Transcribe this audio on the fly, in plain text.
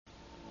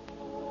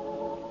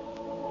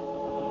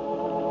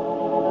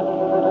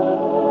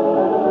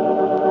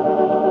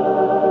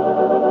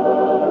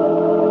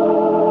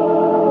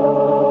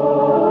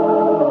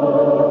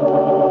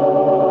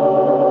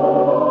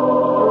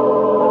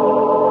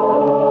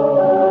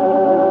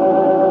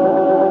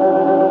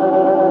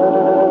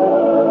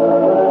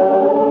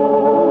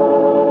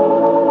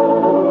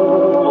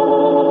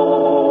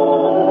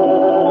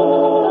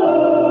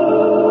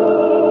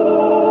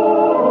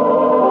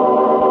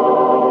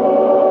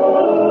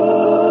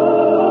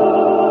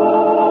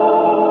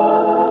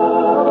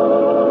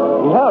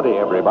Howdy,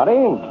 everybody.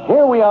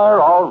 Here we are,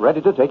 all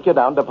ready to take you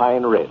down to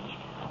Pine Ridge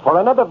for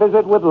another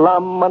visit with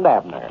Lum and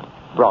Abner,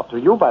 brought to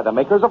you by the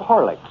makers of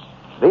Horlicks,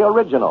 the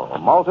original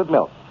malted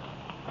milk.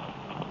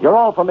 You're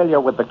all familiar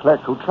with the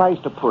clerk who tries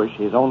to push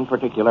his own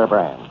particular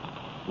brand.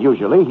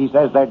 Usually, he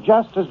says they're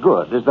just as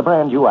good as the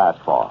brand you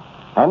ask for,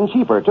 and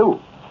cheaper, too.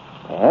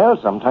 Well,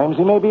 sometimes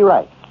he may be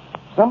right.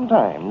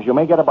 Sometimes you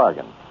may get a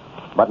bargain,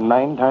 but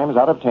 9 times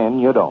out of 10,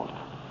 you don't.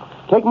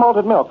 Take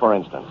malted milk, for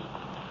instance.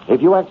 If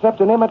you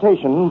accept an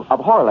imitation of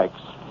Horlicks,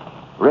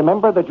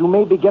 remember that you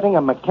may be getting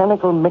a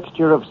mechanical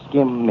mixture of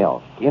skim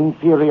milk,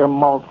 inferior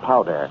malt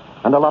powder,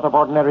 and a lot of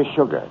ordinary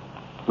sugar.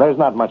 There's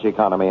not much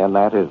economy in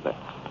that, is there?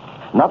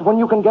 Not when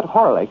you can get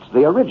Horlicks,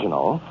 the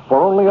original,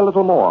 for only a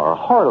little more.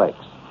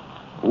 Horlicks,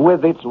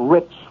 with its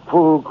rich,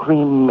 full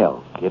cream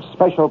milk, its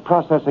special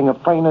processing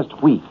of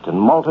finest wheat and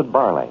malted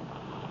barley,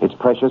 its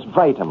precious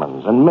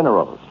vitamins and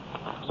minerals.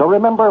 So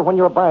remember, when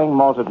you're buying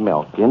malted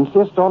milk,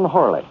 insist on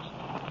Horlicks.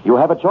 You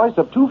have a choice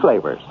of 2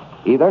 flavors,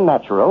 either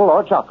natural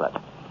or chocolate.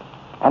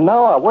 And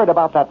now a word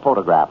about that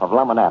photograph of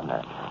Lum and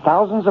Abner.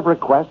 Thousands of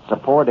requests are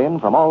poured in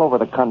from all over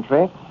the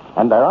country,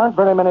 and there aren't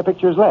very many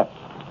pictures left.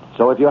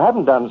 So if you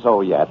haven't done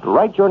so yet,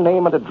 write your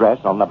name and address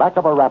on the back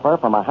of a wrapper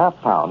from a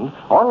half-pound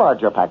or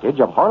larger package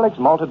of Horlicks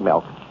malted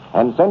milk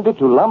and send it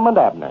to Lum and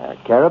Abner,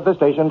 care of the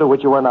station to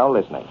which you are now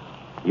listening.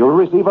 You'll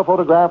receive a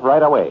photograph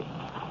right away.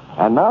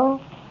 And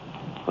now,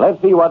 let's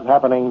see what's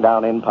happening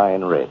down in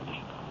Pine Ridge.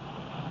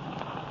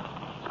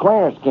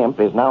 Squire Skimp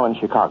is now in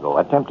Chicago,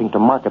 attempting to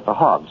market the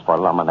hogs for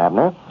Lum and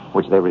Abner,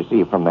 which they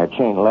received from their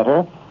chain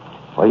letter.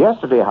 Well,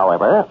 yesterday,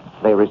 however,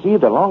 they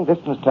received a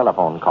long-distance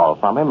telephone call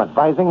from him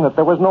advising that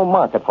there was no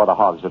market for the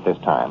hogs at this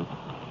time,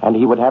 and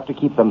he would have to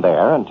keep them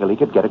there until he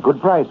could get a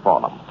good price for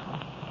them.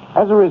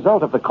 As a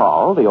result of the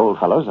call, the old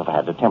fellows have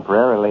had to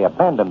temporarily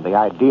abandon the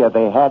idea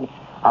they had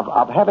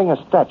of having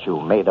a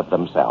statue made of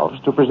themselves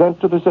to present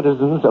to the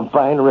citizens of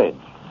Pine Ridge.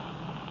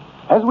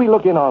 As we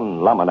look in on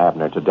Lum and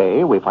Abner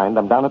today, we find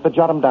them down at the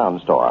Jot 'em Down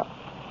store.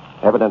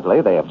 Evidently,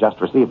 they have just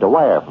received a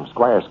wire from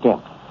Squire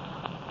Skimp.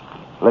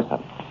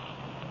 Listen.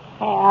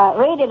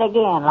 Read it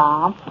again,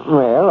 Lum.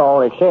 Well,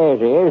 all it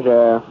says is,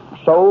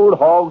 sold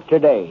hog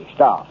today.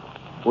 Stop.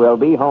 Will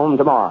be home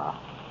tomorrow.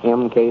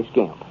 M.K.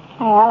 Skimp.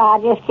 Well, I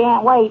just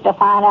can't wait to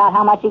find out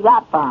how much you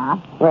got for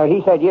him. Well,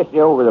 he said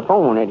yesterday over the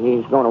phone that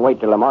he's going to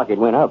wait till the market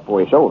went up before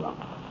he sold them.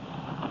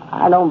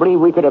 I don't believe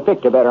we could have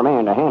picked a better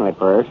man to handle it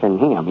for us than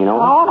him, you know.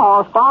 Oh,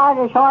 no,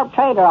 Squire's a sharp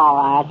trader, all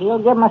right. He'll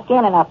give him a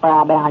skin enough for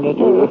our bounty,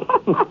 too.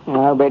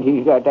 I'll bet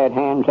he's got that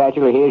hand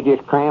satchel of his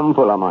just crammed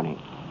full of money.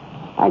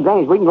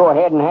 Granny, we can go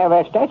ahead and have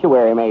that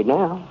statuary made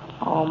now.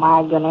 Oh,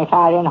 my goodness,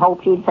 I didn't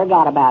hope you'd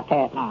forgot about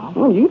that now.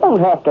 Well, you don't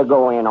have to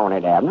go in on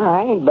it, Abner.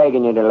 I ain't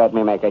begging you to let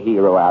me make a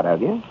hero out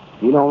of you.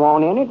 You don't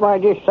want in it, why,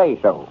 just say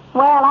so.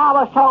 Well, I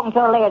was talking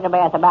to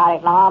Elizabeth about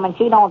it, Lum, and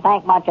she don't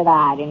think much of the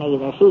idea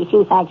either. She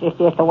thinks it's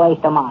just a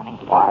waste of money.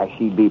 Why,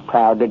 she'd be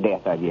proud to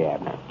death of you,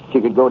 Abner. She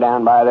could go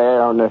down by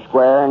there on the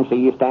square and see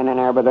you standing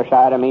there by the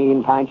side of me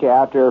and point you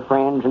out to her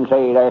friends and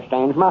say, there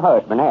stands my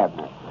husband,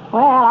 Abner.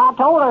 Well, I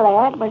told her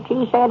that, but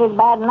she said it's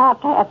bad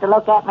enough to have to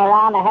look at me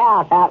around the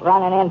house out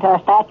running into a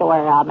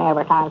statuary of me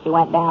every time she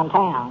went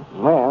downtown.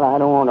 Well, I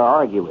don't want to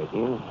argue with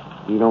you.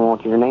 You don't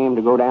want your name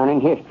to go down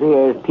in history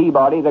as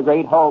Peabody, the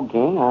great hog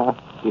king. I'll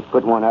just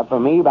put one up for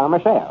me by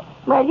myself.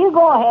 Well, you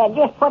go ahead.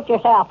 Just put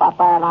yourself up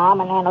there, Lum,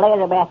 and then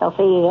Elizabeth will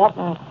see it,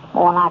 and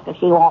more likely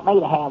she want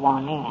me to have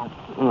one then.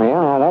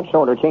 Well, now, that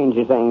sort of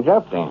changes things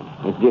up then.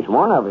 If just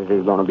one of us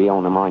is going to be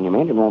on the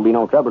monument, it won't be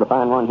no trouble to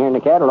find one here in the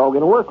catalog.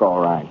 It'll work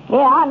all right.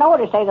 Yeah, I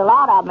noticed there's a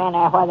lot of them in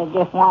there where there's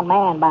just one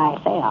man by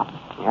himself.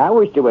 I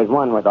wish there was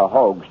one with a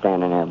hog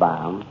standing there by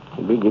him.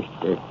 It'd be just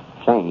the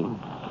same.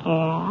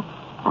 Yeah.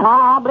 And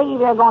I believe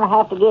you're going to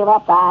have to give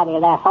up the idea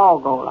of that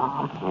hog go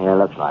long. Yeah,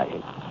 looks like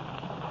it.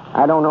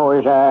 I don't know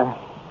as I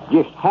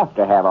just have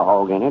to have a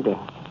hog in it,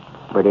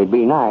 but it'd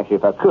be nice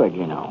if I could,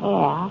 you know.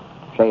 Yeah.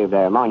 Save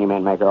the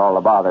monument maker all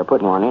the bother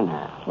putting one in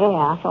there.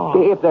 Yeah, sure.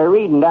 See, if they're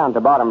reading down at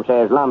the bottom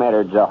says Lum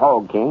Eddard's a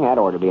hog king, that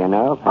ought to be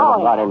enough.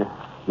 Everybody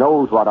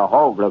knows what a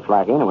hog looks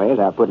like anyways.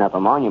 I'm putting up a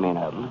monument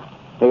of them.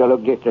 They'll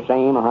look just the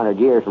same 100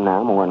 years from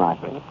now, more than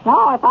likely.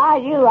 No, if I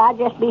was you, I'd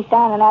just be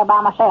standing there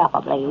by myself, I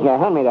believe. Yeah,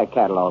 hand me that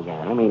catalog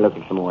there. Let me look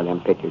at some more of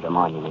them pictures of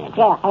monuments.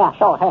 Yeah,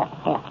 sure,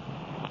 here.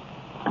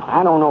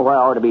 I don't know where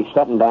I ought to be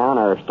sitting down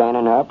or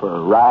standing up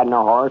or riding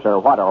a horse or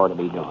what I ought to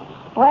be doing.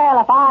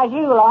 Well, if I was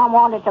you, Lum,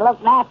 wanted to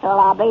look natural,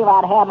 I believe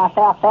I'd have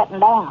myself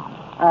sitting down.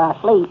 Or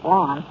asleep,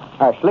 one.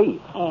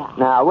 Asleep? Yeah.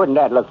 Now, wouldn't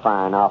that look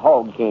fine, a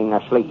hog king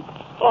asleep?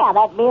 Yeah,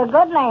 that'd be a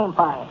good name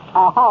for it.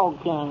 A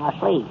hog king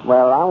asleep.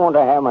 Well, I want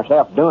to have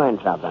myself doing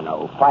something,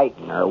 though.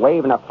 Fighting or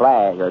waving a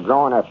flag or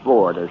drawing a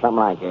sword or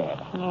something like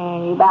that. Yeah,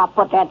 you about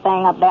put that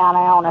thing up down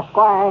there on the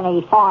square, and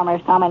these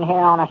farmers come in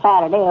here on a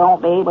Saturday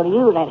won't be able to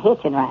use that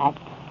hitching rack.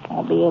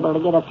 Won't be able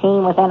to get a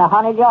team within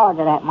 100 yards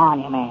of that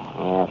monument.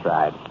 Yeah, that's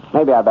right.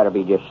 Maybe I better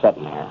be just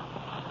sitting there.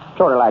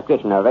 Sort of like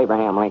this one of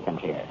Abraham Lincoln's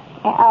here.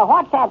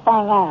 What's that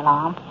thing there,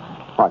 Lum?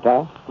 What's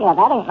that? Yeah,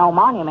 that ain't no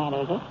monument,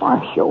 is it?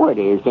 Why, sure it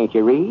is. Can't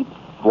you read?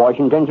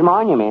 Washington's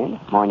monument.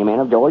 Monument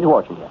of George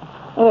Washington.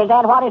 Is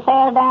that what it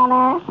says down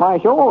there? Why,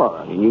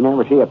 sure. Did you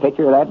never see a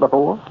picture of that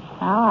before?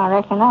 Oh, I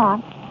reckon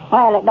not.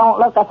 Well, it don't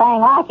look a thing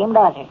like him,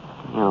 does it?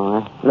 No,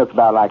 it looks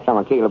about like some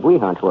of Caleb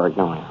Weehunt's work,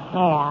 don't it?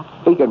 Yeah.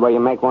 He could well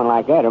make one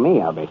like that of me,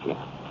 I'll bet you.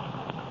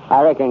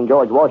 I reckon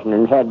George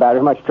Washington's had about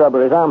as much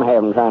trouble as I'm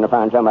having trying to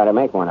find somebody to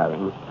make one of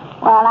him.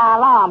 Well, now,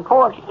 Lum, of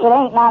course, it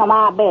ain't none of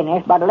my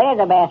business, but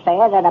Elizabeth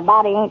says that a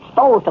body ain't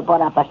supposed to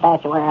put up a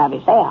statuary of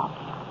himself.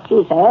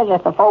 She says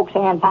if the folks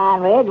here in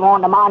Pine Ridge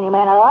wanted a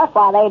monument of us,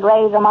 why, they'd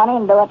raise the money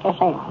and do it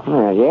themselves.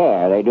 Well,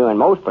 yeah, they do in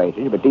most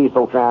places, but these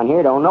folks around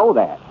here don't know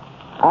that.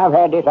 I've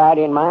had this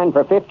idea in mind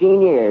for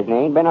 15 years, and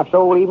there ain't been a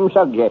soul even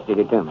suggested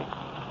it to me.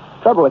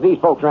 Trouble with these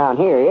folks around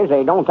here is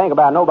they don't think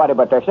about nobody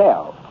but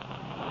themselves.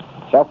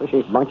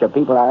 Selfishest bunch of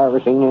people I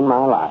ever seen in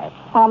my life.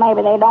 Well,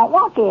 maybe they don't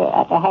want you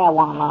to have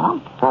one, Lum.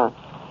 Huh?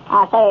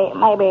 I say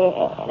maybe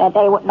that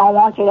they don't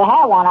want you to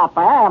have one up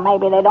there, or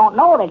maybe they don't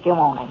know that you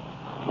want it.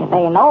 If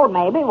they knowed,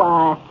 maybe,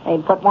 why,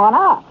 they'd put one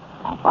up.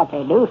 That's what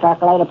they do,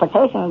 circulate a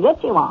petition and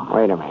get you one.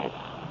 Wait a minute.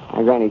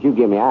 Now, Granny, you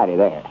give me an idea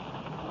there.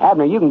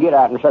 Abner, you can get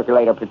out and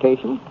circulate a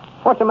petition.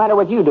 What's the matter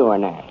with you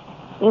doing that?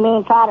 You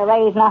mean try to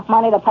raise enough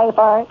money to pay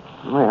for it?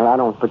 Well, I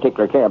don't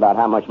particularly care about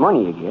how much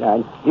money you get.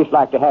 I'd just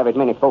like to have as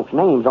many folks'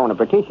 names on a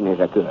petition as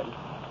I could.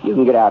 You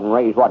can get out and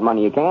raise what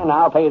money you can, and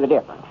I'll pay the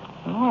difference.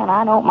 Well,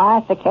 I don't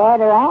mind to carry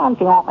it around if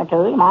you want me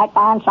to. You might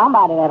find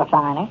somebody that'll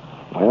sign it.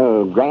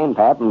 Well,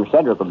 Grandpap and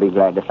Cedric will be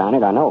glad to sign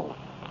it, I know.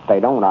 If they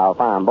don't, I'll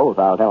fire them both.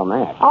 I'll tell them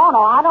that. Oh,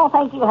 no, I don't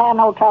think you'll have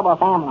no trouble with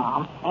them,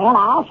 Lum. And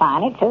I'll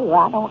sign it, too.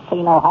 I don't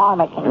see no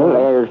harm it can Well, do.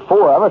 there's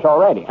 4 of us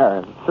already.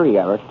 Or 3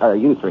 of us. Or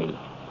you 3.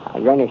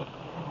 Granny,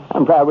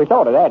 I'm proud we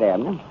thought of that,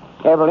 Abner.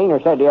 Evelina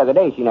said the other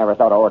day she never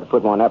thought I ought to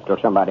put one up till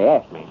somebody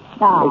asked me.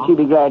 No. But she'd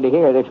be glad to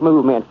hear this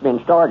movement's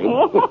been started.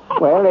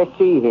 Well, let's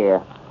see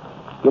here.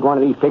 Get one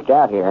of these picked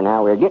out here.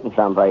 Now, we're getting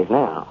someplace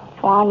now.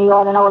 Swan, you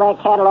ought to know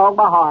that catalog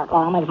by heart,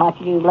 Lum, as much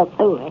as you've looked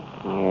through it.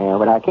 Yeah,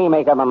 but I can't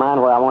make up my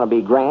mind where I want to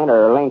be Grant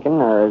or Lincoln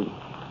or...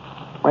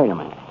 Wait a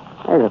minute.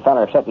 There's a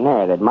feller sitting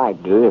there that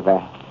might do if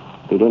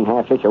he didn't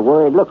have such a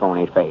worried look on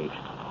his face.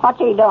 What's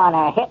he doing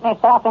there, hitting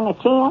himself in the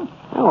chin?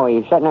 Oh,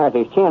 he's sitting there with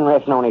his chin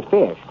resting on his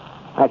fist.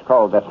 That's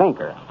called the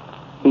thinker.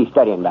 He's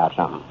studying about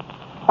something.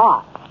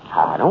 What?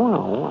 I don't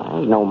know. I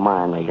ain't no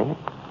mind reader.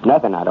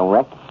 Nothing, I don't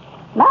reckon.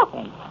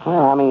 Nothing.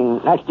 Well, I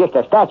mean, that's just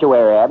a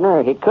statuary, Abner.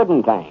 It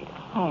couldn't think.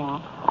 Yeah.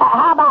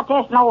 How about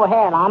this one over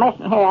here, Lum?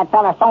 Isn't here that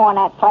fella throwing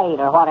that plate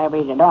or whatever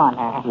he's doing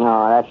there?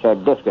 No, that's a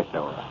discus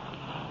thrower.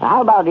 Now,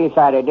 how about this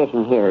side of this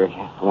one here is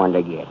one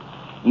to get?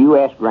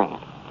 U.S.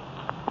 Grant.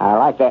 I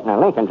like that,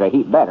 and Lincoln's a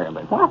heap better,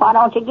 but... Well, why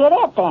don't you get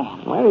it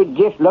then? Well, it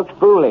just looks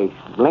foolish.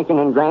 Lincoln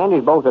and Grant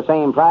is both the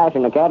same price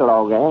in the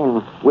catalog there,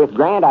 and with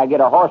Grant, I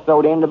get a horse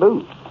thrown in to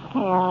boot.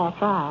 Yeah,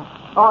 that's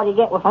right. All you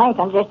get with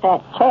Lincoln, just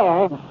that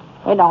chair.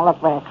 It don't look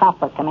very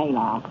comfort to me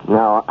now.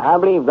 No, I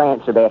believe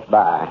Grant's the best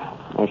buy.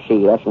 Let's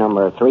see, that's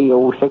number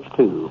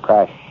 3062,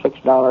 price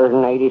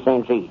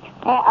 $6.80 each.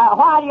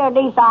 While you're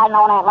deciding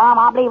on that, Lum,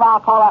 I believe I'll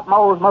call up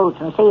Mose Moots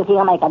and see if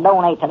he'll make a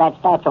donate to that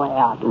statuary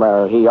of it.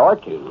 Well, he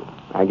ought to.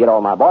 I get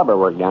all my barber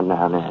work done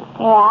down there.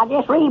 Yeah, I'll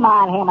just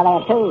remind him of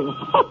that, too.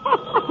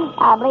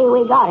 I believe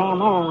we got him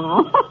there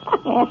now.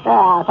 Yes, sir,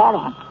 I'll tell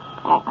him.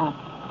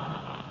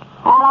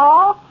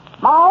 Hello?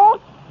 Mose?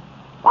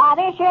 Why,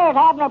 this here's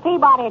Abner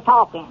Peabody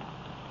talking.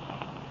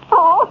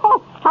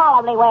 Oh,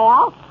 tolerably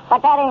well.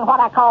 But that ain't what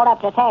I called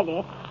up to tell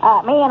you.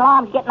 Me and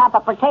Lum's getting up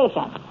a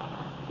petition.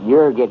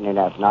 You're getting it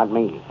up, not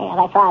me. Yeah,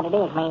 that's right, it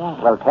is me, ain't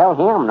it? Well, tell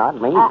him, not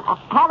me.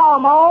 Hello,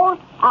 Mose.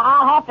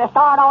 I'll have to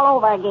start all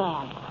over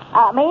again.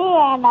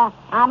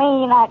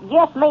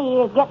 Just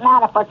me is getting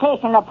out a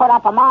petition to put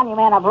up a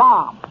monument of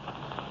Lum.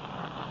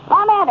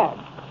 Lum Eddard.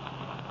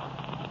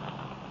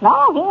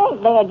 No, he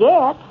ain't dead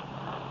yet.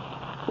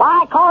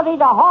 Why, 'cause he's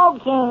a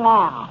hog king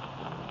now.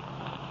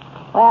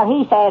 Well,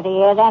 he says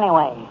he is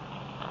anyway.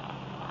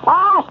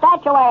 Why, a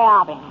statuary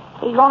of him.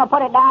 He's going to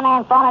put it down there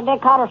in front of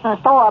Dick Hutterson's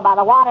store by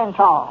the watering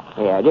trough.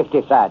 Yeah, just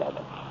this side of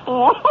it.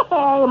 Yeah,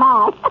 he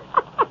might.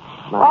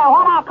 Well,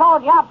 what I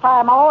called you up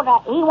for, Mose,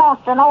 he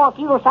wants to know if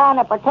you'll sign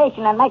the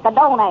petition and make a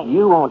donation.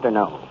 You want to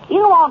know?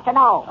 You want to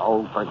know?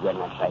 Oh, for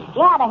goodness sake.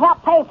 Yeah, to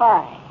help pay for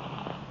it.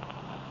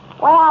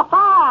 Well,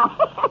 fine.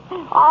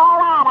 All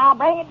right, I'll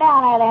bring it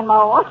down there then,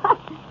 Mose.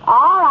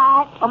 All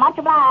right. Well, much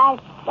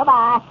obliged.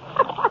 Goodbye.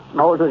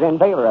 Mose was in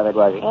favor of it,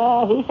 was he?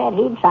 Yeah, he said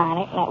he'd sign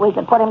it, and that we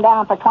could put him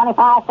down for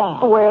 25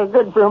 cents. Well,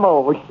 good for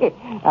Mose.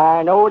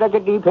 I know I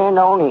could depend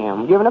on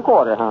him. Give him a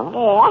quarter, huh?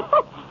 Yeah.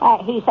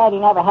 He said he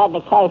never had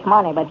the cash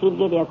money, but he'd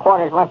give you a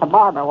quarter's worth of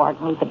barber work,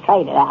 and you could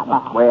trade it out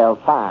long. Well,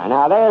 fine.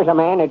 Now, there's a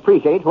man that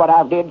appreciates what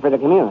I've did for the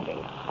community.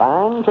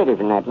 Fine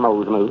citizen, that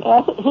Mose Moose.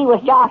 Yeah, he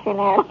was joshing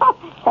there.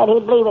 Said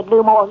he'd believe it'd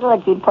do more good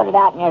if you'd put it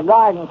out in your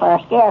garden for a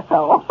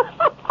scarecrow.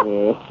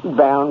 Yeah,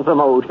 bound for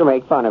Mose to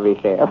make fun of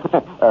himself.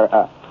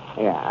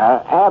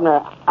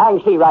 Abner, I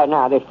can see right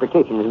now this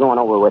petition is going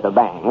over with a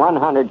bang,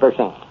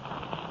 100%.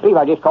 I believe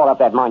I'll just call up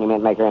that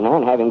monument maker in there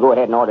and have him go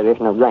ahead and order this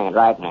in a grant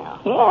right now.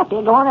 Yeah, if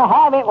you're going to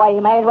have it, well,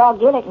 you may as well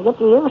get it and get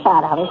the use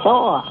out of it,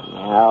 sure.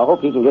 I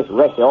hope you can just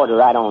rush the order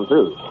right on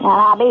through.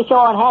 Now, I'll be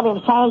sure and have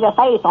him change the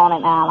face on it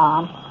now,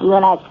 Lum. You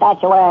and that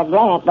statuary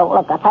Grant don't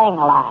look a thing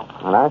alike.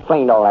 Well, I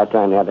explained all that to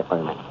him the other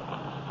minute.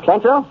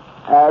 Central,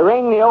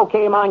 ring the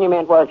OK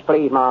Monument Works,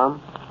 please,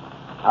 Mom.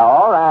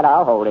 All right,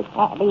 I'll hold it.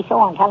 Be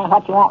sure and tell him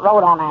what you want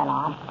wrote on there,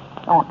 Lum.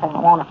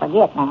 Don't want to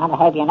forget now to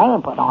have your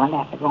name put on it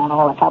after going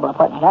all the trouble of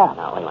putting it up.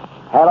 Now, wait a minute.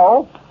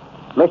 Hello?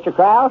 Mr.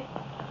 Krause?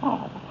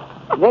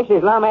 This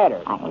is Lum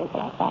Eddard. I can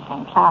that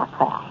thing,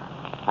 sauerkraut.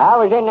 I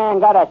was in there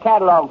and got a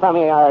catalog from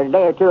you a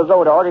day or two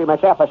ago to order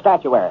myself a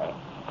statuary.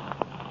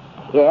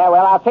 Yeah,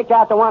 well, I picked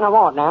out the one I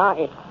want now.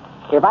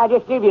 If I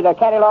just give you the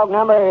catalog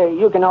number,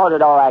 you can order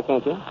it all right,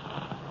 can't you?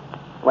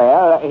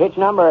 Well, it's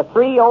number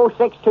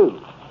 3062.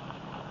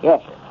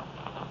 Yes, sir.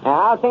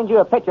 Now, I'll send you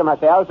a picture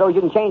myself so you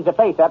can change the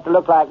face up to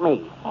look like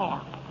me.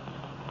 Yeah.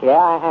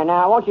 Yeah, and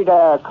now I want you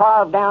to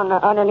carve down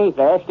underneath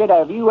there, instead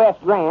of U.S.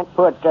 Grant,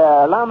 put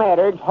Lum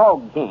Eddard's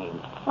Hog King.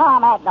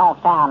 Lum, that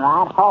don't sound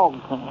right. Hog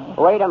King.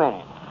 Wait a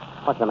minute.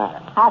 What's the matter?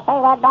 I say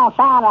that don't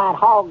sound right.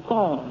 Hog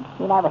King.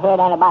 You never heard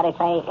anybody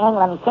say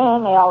England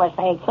King. They always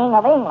say King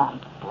of England.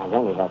 I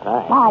think that's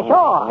right. Why,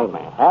 sure. Wait a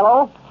minute.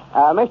 Hello?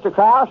 Mr.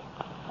 Krause?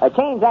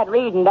 Change that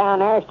reading down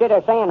there. Instead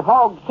of saying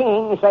Hog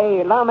King,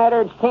 say Lum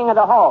Eddard's King of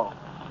the Hog.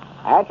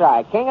 That's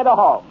right, King of the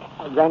Hog.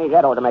 Granny,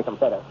 that ought to make them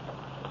fit us.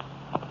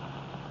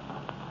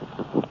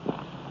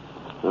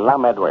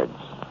 Lum Edwards,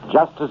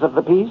 Justice of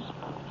the Peace,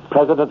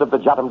 President of the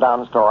Jot 'em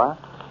Down Store,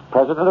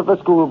 President of the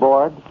School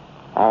Board,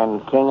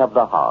 and King of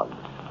the Hogs.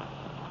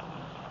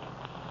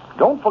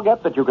 Don't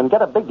forget that you can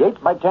get a big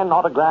 8x10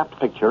 autographed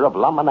picture of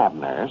Lum and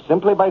Abner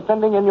simply by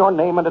sending in your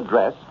name and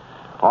address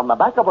on the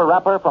back of a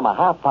wrapper from a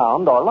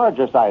half-pound or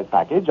larger size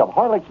package of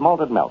Horlicks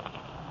malted milk.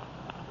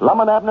 Lum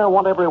and Abner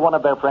want every one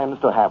of their friends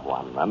to have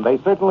one, and they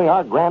certainly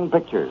are grand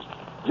pictures.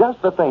 Just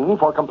the thing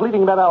for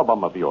completing that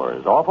album of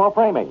yours or for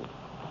framing.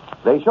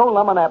 They show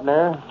Lum and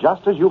Abner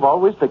just as you've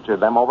always pictured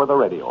them over the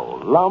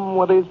radio. Lum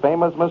with his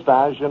famous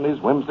mustache and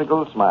his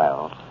whimsical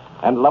smile.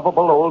 And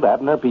lovable old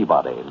Abner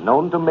Peabody,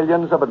 known to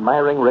millions of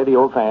admiring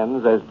radio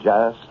fans as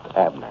just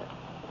Abner.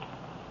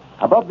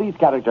 Above these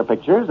character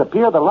pictures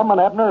appear the Lum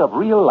and Abner of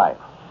real life.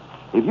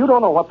 If you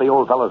don't know what the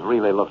old fellows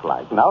really look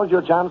like, now's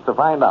your chance to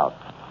find out.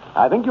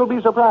 I think you'll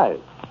be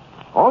surprised.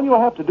 All you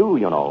have to do,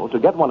 to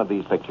get one of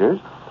these pictures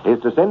is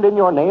to send in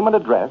your name and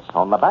address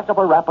on the back of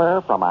a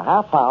wrapper from a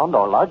half-pound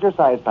or larger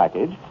size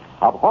package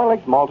of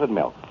Horlicks malted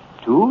milk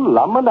to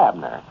Lum and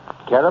Abner,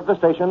 care of the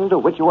station to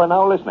which you are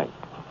now listening.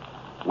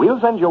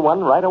 We'll send you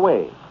one right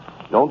away.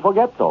 Don't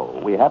forget, though,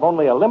 we have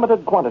only a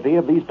limited quantity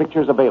of these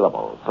pictures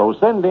available, so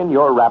send in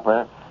your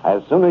wrapper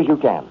as soon as you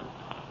can.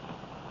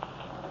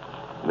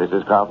 This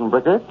is Carlton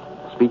Brickert,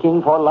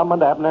 speaking for Lum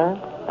and Abner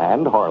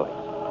and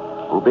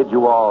Horlicks, who bid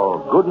you all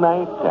good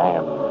night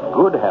and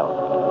good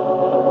health.